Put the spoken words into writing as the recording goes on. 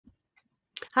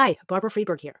Hi, Barbara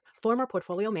Freeberg here, former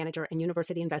portfolio manager and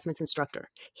university investments instructor,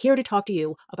 here to talk to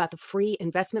you about the free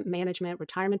investment management,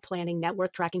 retirement planning, net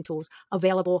worth tracking tools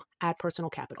available at Personal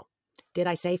Capital. Did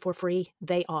I say for free?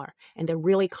 They are, and they're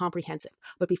really comprehensive.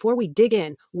 But before we dig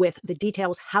in with the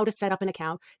details, how to set up an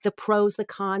account, the pros, the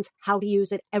cons, how to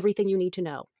use it, everything you need to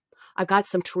know, I've got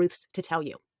some truths to tell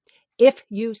you. If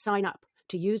you sign up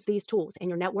to use these tools and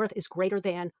your net worth is greater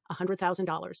than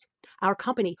 $100,000, our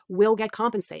company will get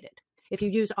compensated if you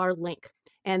use our link.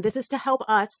 And this is to help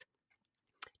us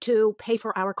to pay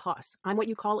for our costs. I'm what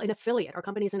you call an affiliate. Our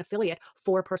company is an affiliate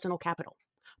for Personal Capital.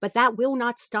 But that will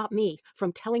not stop me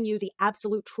from telling you the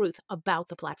absolute truth about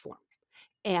the platform.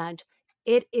 And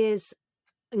it is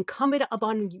incumbent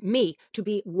upon me to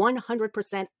be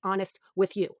 100% honest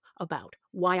with you about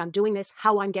why I'm doing this,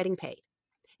 how I'm getting paid.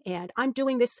 And I'm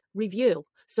doing this review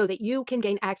so that you can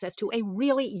gain access to a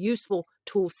really useful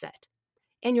tool set.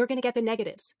 And you're going to get the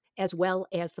negatives as well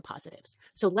as the positives.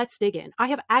 So let's dig in. I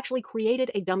have actually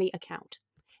created a dummy account,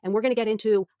 and we're going to get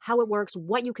into how it works,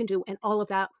 what you can do, and all of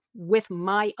that with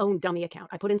my own dummy account.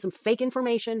 I put in some fake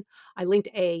information. I linked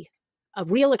a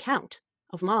real account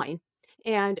of mine,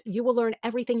 and you will learn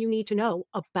everything you need to know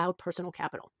about Personal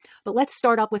Capital. But let's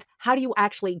start up with, how do you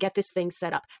actually get this thing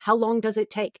set up? How long does it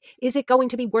take? Is it going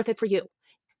to be worth it for you?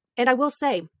 And I will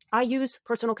say, I use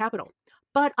Personal Capital,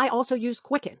 but I also use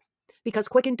Quicken, because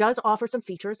Quicken does offer some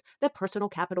features that Personal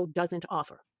Capital doesn't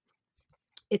offer.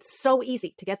 It's so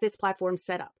easy to get this platform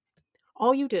set up.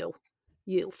 All you do,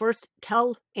 you first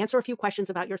answer a few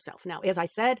questions about yourself. Now, as I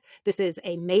said, this is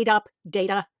a made up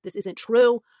data. This isn't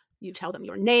true. You tell them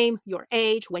your name, your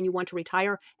age, when you want to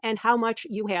retire, and how much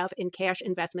you have in cash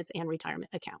investments and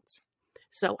retirement accounts.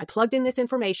 So I plugged in this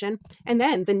information, and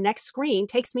then the next screen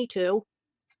takes me to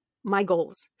my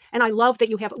goals. And I love that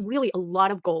you have really a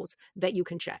lot of goals that you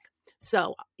can check.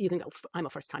 So you can go, I'm a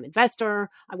first-time investor.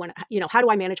 I want to, how do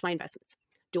I manage my investments?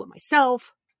 Do it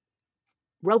myself,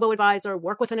 robo-advisor,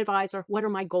 work with an advisor. What are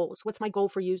my goals? What's my goal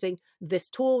for using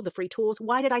this tool, the free tools?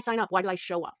 Why did I sign up? Why did I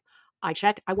show up? I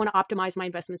checked, I want to optimize my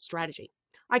investment strategy.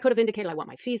 I could have indicated I want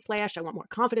my fees slashed. I want more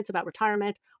confidence about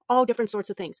retirement, all different sorts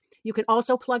of things. You can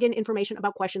also plug in information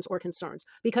about questions or concerns,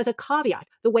 because a caveat,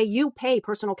 the way you pay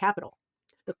Personal Capital,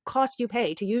 the cost you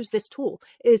pay to use this tool,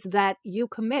 is that you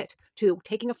commit to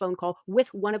taking a phone call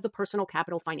with one of the Personal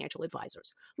Capital financial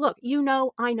advisors. Look,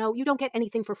 I know, you don't get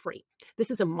anything for free.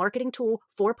 This is a marketing tool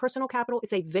for Personal Capital.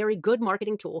 It's a very good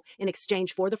marketing tool. In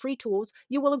exchange for the free tools,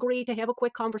 you will agree to have a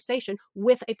quick conversation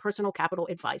with a Personal Capital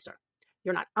advisor.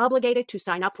 You're not obligated to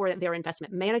sign up for their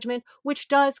investment management, which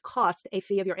does cost a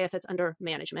fee of your assets under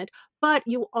management, but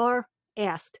you are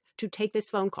asked to take this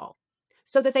phone call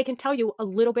so that they can tell you a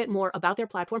little bit more about their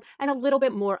platform and a little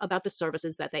bit more about the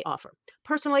services that they offer.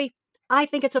 Personally, I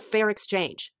think it's a fair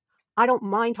exchange. I don't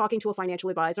mind talking to a financial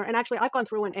advisor. And actually, I've gone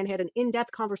through and had an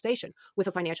in-depth conversation with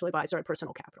a financial advisor at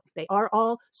Personal Capital. They are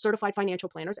all certified financial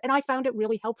planners, and I found it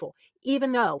really helpful,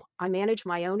 even though I manage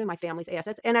my own and my family's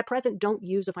assets and at present don't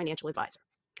use a financial advisor.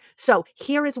 So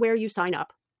here is where you sign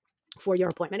up for your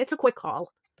appointment. It's a quick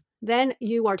call. Then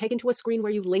you are taken to a screen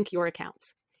where you link your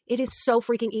accounts. It is so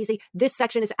freaking easy. This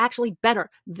section is actually better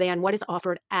than what is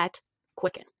offered at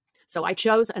Quicken. So I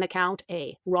chose an account,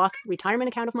 a Roth retirement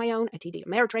account of my own, a TD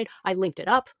Ameritrade. I linked it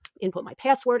up, input my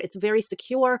password. It's very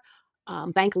secure,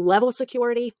 bank level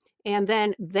security. And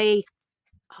then they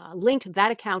linked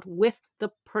that account with the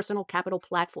Personal Capital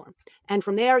platform. And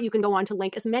from there, you can go on to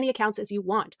link as many accounts as you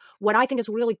want. What I think is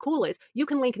really cool is you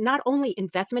can link not only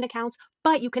investment accounts,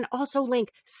 but you can also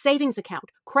link savings account,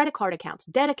 credit card accounts,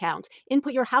 debt accounts,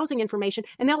 input your housing information,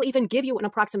 and they'll even give you an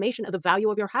approximation of the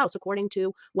value of your house according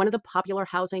to one of the popular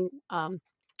housing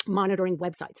monitoring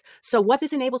websites. So what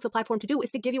this enables the platform to do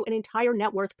is to give you an entire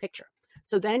net worth picture.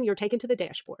 So then you're taken to the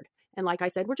dashboard. And like I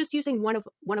said, we're just using one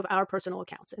of our personal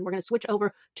accounts. And we're going to switch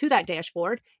over to that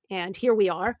dashboard. And here we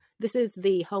are. This is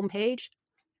the home page.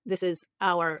 This is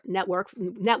our net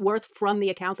worth from the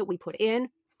account that we put in.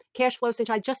 Cash flow, since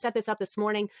I just set this up this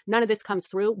morning, none of this comes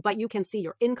through, but you can see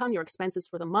your income, your expenses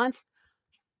for the month.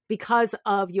 Because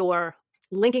of your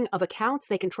linking of accounts,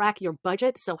 they can track your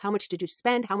budget. So how much did you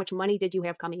spend? How much money did you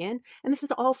have coming in? And this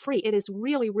is all free. It is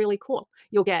really, really cool.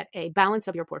 You'll get a balance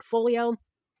of your portfolio.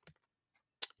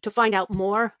 To find out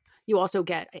more, you also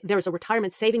there's a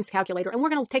retirement savings calculator, and we're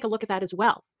going to take a look at that as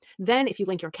well. Then if you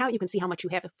link your account, you can see how much you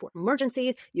have for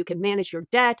emergencies. You can manage your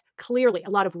debt. Clearly, a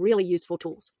lot of really useful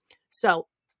tools. So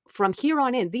from here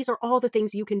on in, these are all the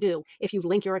things you can do if you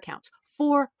link your accounts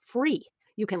for free.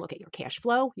 You can look at your cash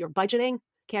flow, your budgeting.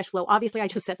 Cash flow, obviously, I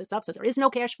just set this up, so there is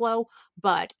no cash flow.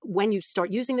 But when you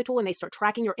start using the tool and they start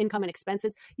tracking your income and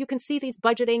expenses, you can see this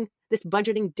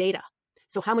budgeting data.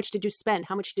 So how much did you spend?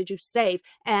 How much did you save?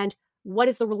 And what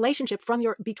is the relationship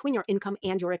between your income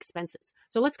and your expenses?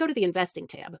 So let's go to the investing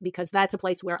tab, because that's a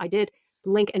place where I did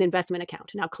link an investment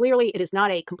account. Now, clearly it is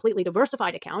not a completely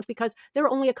diversified account because there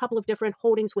are only a couple of different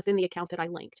holdings within the account that I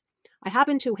linked. I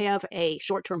happen to have a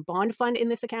short-term bond fund in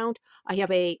this account. I have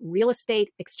a real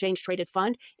estate exchange traded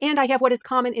fund, and I have what is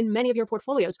common in many of your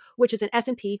portfolios, which is an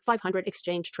S&P 500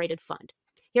 exchange traded fund.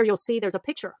 Here you'll see there's a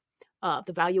picture of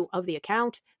the value of the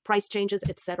account, price changes,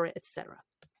 etc., etc.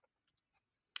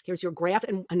 Here's your graph.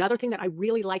 And another thing that I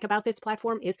really like about this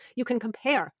platform is you can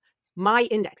compare my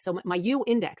index. So my U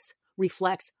index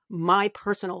reflects my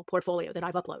personal portfolio that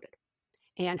I've uploaded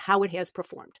and how it has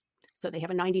performed. So they have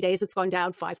a 90 days, it's gone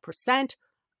down 5%,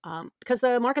 because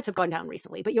the markets have gone down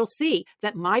recently. But you'll see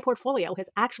that my portfolio has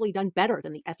actually done better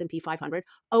than the S&P 500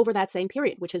 over that same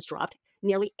period, which has dropped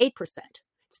nearly 8%.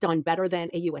 It's done better than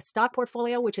a U.S. stock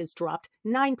portfolio, which has dropped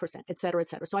 9%, et cetera, et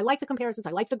cetera. So I like the comparisons.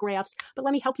 I like the graphs. But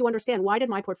let me help you understand, why did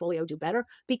my portfolio do better?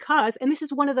 Because, and this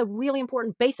is one of the really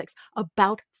important basics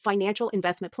about financial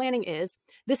investment planning, is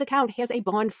this account has a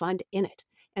bond fund in it.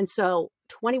 And so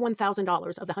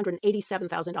 $21,000 of the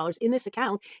 $187,000 in this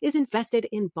account is invested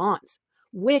in bonds,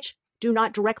 which do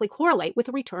not directly correlate with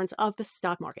the returns of the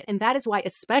stock market. And that is why,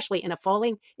 especially in a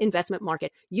falling investment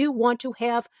market, you want to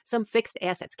have some fixed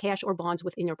assets, cash or bonds,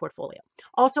 within your portfolio.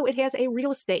 Also, it has a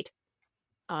real estate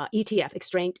ETF,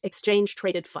 exchange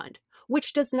traded fund,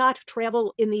 which does not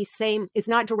travel in the same, is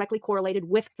not directly correlated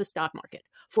with the stock market.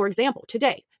 For example,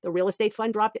 today, the real estate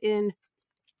fund dropped in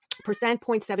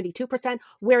 0.72%,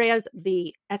 whereas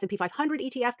the S&P 500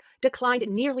 ETF declined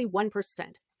nearly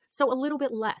 1%. So a little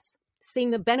bit less.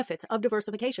 Seeing the benefits of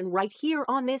diversification right here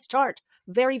on this chart.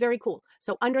 Very, very cool.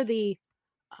 So under the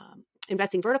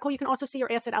investing vertical, you can also see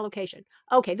your asset allocation.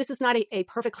 Okay, this is not a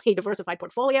perfectly diversified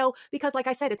portfolio because, like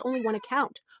I said, it's only one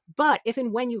account. But if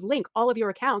and when you link all of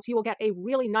your accounts, you will get a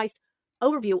really nice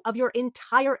overview of your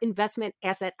entire investment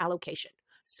asset allocation.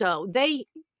 So they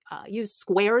use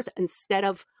squares instead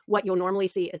of what you'll normally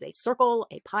see as a circle,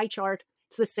 a pie chart.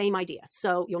 It's the same idea.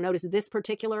 So you'll notice this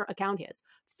particular account has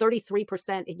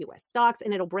 33% in US stocks,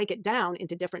 and it'll break it down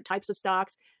into different types of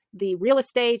stocks. The real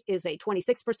estate is a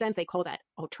 26%. They call that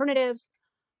alternatives.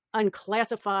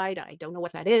 Unclassified, I don't know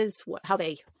what that is, how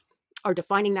they are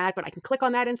defining that, but I can click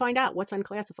on that and find out what's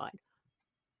unclassified.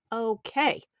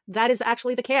 Okay, that is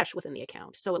actually the cash within the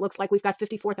account. So it looks like we've got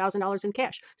 $54,000 in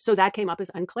cash. So that came up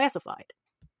as unclassified.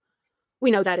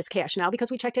 We know that is cash now because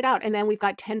we checked it out. And then we've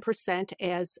got 10%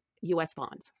 as US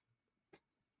bonds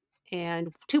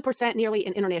and 2% nearly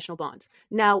in international bonds.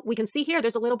 Now we can see here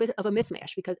there's a little bit of a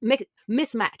mismatch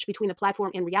between the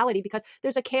platform and reality, because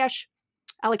there's a cash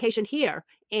allocation here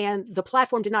and the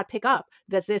platform did not pick up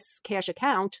that this cash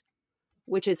account,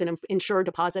 which is an insured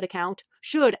deposit account,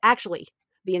 should actually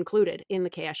be included in the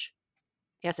cash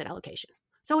asset allocation.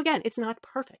 So again, it's not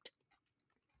perfect.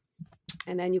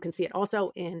 And then you can see it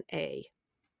also in a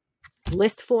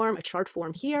list form, a chart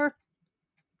form here.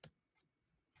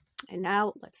 And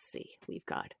now let's see, we've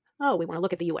got, we want to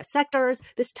look at the US sectors.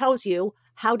 This tells you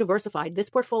how diversified this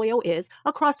portfolio is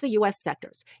across the US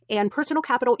sectors. And Personal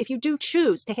Capital, if you do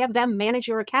choose to have them manage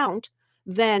your account,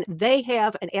 then they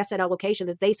have an asset allocation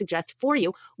that they suggest for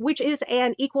you, which is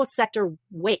an equal sector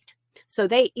weight. So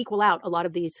they equal out a lot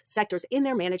of these sectors in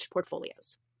their managed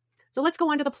portfolios. So let's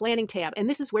go on to the planning tab. And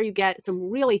this is where you get some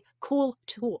really cool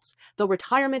tools. The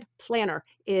retirement planner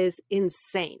is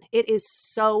insane. It is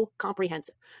so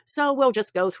comprehensive. So we'll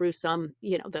just go through some,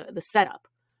 the setup.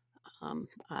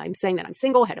 I'm saying that I'm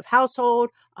single, head of household.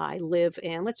 I live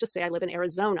in, let's just say I live in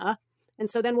Arizona. And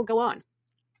so then we'll go on.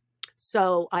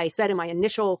 So I said in my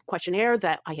initial questionnaire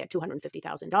that I had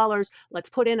 $250,000. Let's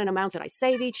put in an amount that I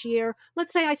save each year.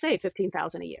 Let's say I save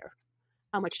 $15,000 a year.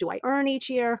 How much do I earn each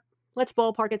year? Let's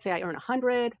ballpark it, say I earn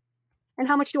 100. And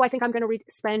how much do I think I'm going to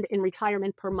spend in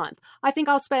retirement per month? I think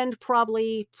I'll spend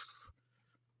probably,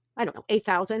 I don't know,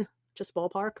 8,000, just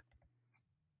ballpark.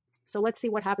 So let's see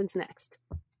what happens next.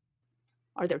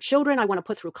 Are there children I want to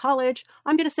put through college?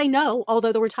 I'm going to say no,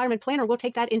 although the retirement planner will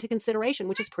take that into consideration,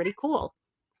 which is pretty cool.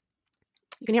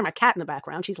 You can hear my cat in the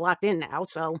background. She's locked in now,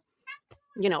 so,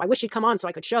 I wish she'd come on so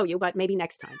I could show you, but maybe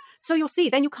next time. So you'll see,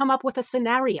 then you come up with a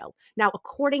scenario. Now,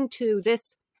 according to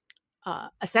this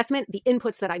assessment, the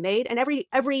inputs that I made, and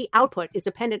every output is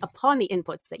dependent upon the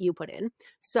inputs that you put in.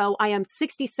 So I am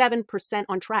 67%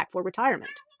 on track for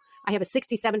retirement. I have a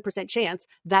 67% chance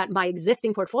that my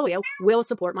existing portfolio will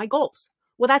support my goals.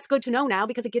 Well, that's good to know now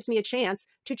because it gives me a chance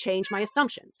to change my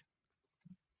assumptions.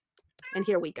 And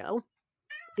here we go.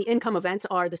 The income events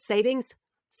are the savings,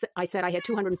 I said I had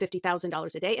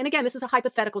 $250,000 a day. And again, this is a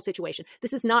hypothetical situation.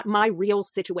 This is not my real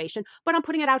situation, but I'm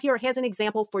putting it out here as an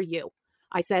example for you.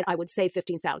 I said I would save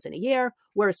 $15,000 a year.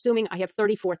 We're assuming I have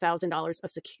 $34,000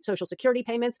 of Social Security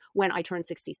payments when I turn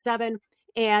 67.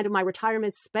 And my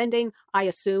retirement spending, I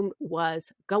assumed,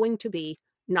 was going to be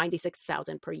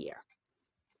 $96,000 per year.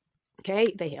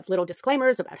 Okay, they have little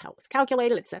disclaimers about how it was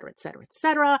calculated, et cetera, et cetera, et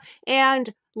cetera.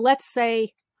 And let's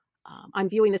say I'm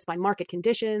viewing this by market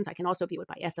conditions. I can also view it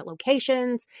by asset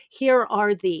locations. Here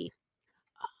are the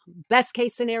best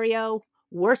case scenario.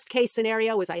 Worst case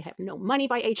scenario is I have no money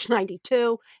by age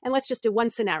 92. And let's just do one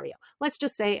scenario. Let's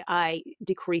just say I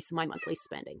decrease my monthly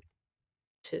spending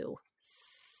to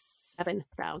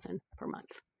 $7,000 per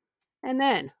month. And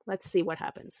then let's see what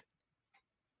happens.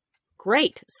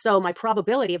 Great. So my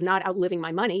probability of not outliving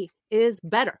my money is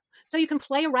better. So you can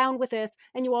play around with this,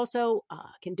 and you also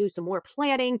can do some more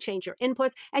planning, change your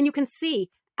inputs, and you can see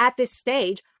at this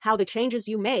stage how the changes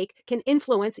you make can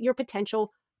influence your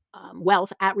potential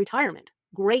wealth at retirement.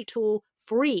 Great tool,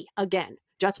 free again,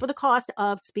 just for the cost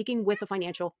of speaking with a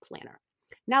financial planner.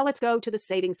 Now let's go to the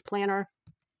savings planner.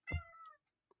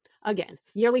 Again,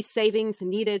 yearly savings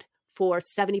needed for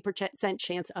 70%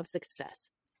 chance of success.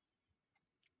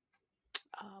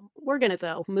 We're going to,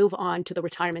 though, move on to the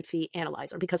retirement fee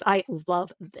analyzer because I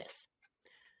love this.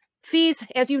 Fees,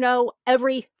 as you know,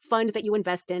 every fund that you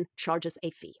invest in charges a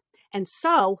fee. And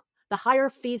so the higher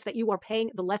fees that you are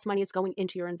paying, the less money is going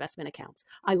into your investment accounts.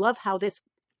 I love how this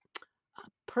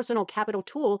personal capital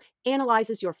tool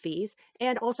analyzes your fees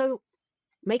and also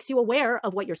makes you aware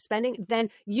of what you're spending. Then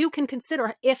you can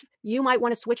consider if you might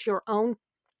want to switch your own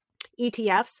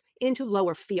ETFs into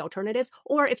lower fee alternatives,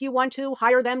 or if you want to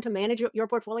hire them to manage your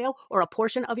portfolio or a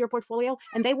portion of your portfolio,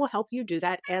 and they will help you do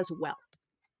that as well.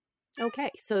 Okay,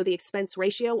 so the expense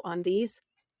ratio on these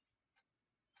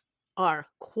are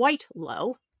quite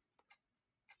low.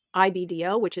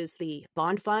 IBDO, which is the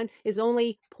bond fund, is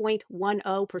only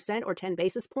 0.10% or 10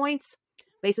 basis points.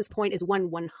 Basis point is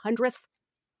 1/100th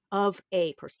of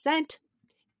a percent.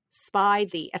 SPY,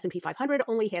 the S&P 500,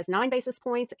 only has 9 basis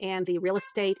points, and the real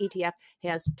estate ETF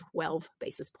has 12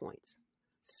 basis points.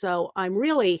 So I'm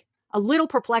really a little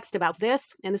perplexed about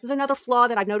this, and this is another flaw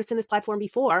that I've noticed in this platform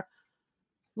before.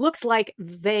 Looks like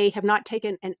they have not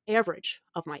taken an average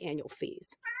of my annual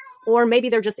fees, or maybe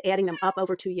they're just adding them up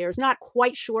over 2 years. Not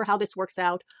quite sure how this works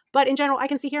out, but in general, I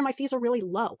can see here my fees are really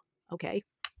low. Okay,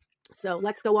 so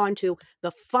let's go on to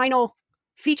the final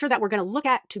feature that we're going to look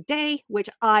at today, which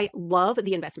I love,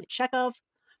 the investment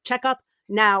checkup.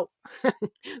 Now,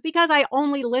 because I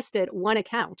only listed one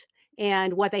account,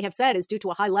 and what they have said is due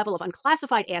to a high level of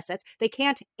unclassified assets, they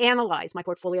can't analyze my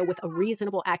portfolio with a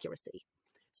reasonable accuracy.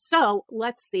 So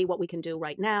let's see what we can do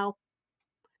right now.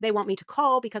 They want me to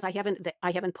call because I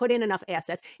haven't put in enough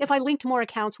assets. If I linked more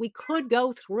accounts, we could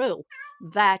go through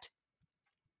that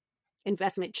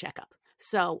investment checkup.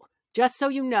 So just so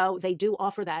you know, they do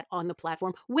offer that on the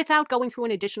platform without going through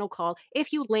an additional call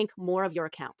if you link more of your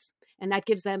accounts. And that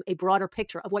gives them a broader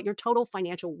picture of what your total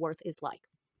financial worth is like.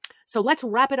 So let's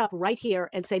wrap it up right here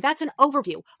and say that's an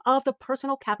overview of the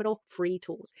personal capital free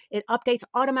tools. It updates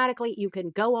automatically. You can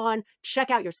go on, check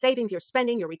out your savings, your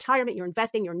spending, your retirement, your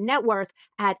investing, your net worth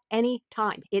at any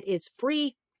time. It is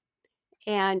free.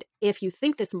 And if you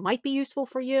think this might be useful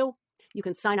for you, you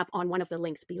can sign up on one of the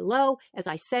links below. As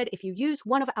I said, if you use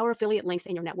one of our affiliate links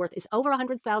and your net worth is over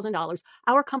 $100,000,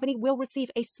 our company will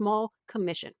receive a small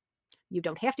commission. You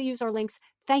don't have to use our links.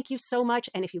 Thank you so much.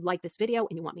 And if you like this video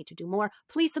and you want me to do more,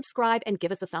 please subscribe and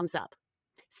give us a thumbs up.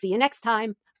 See you next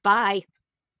time. Bye.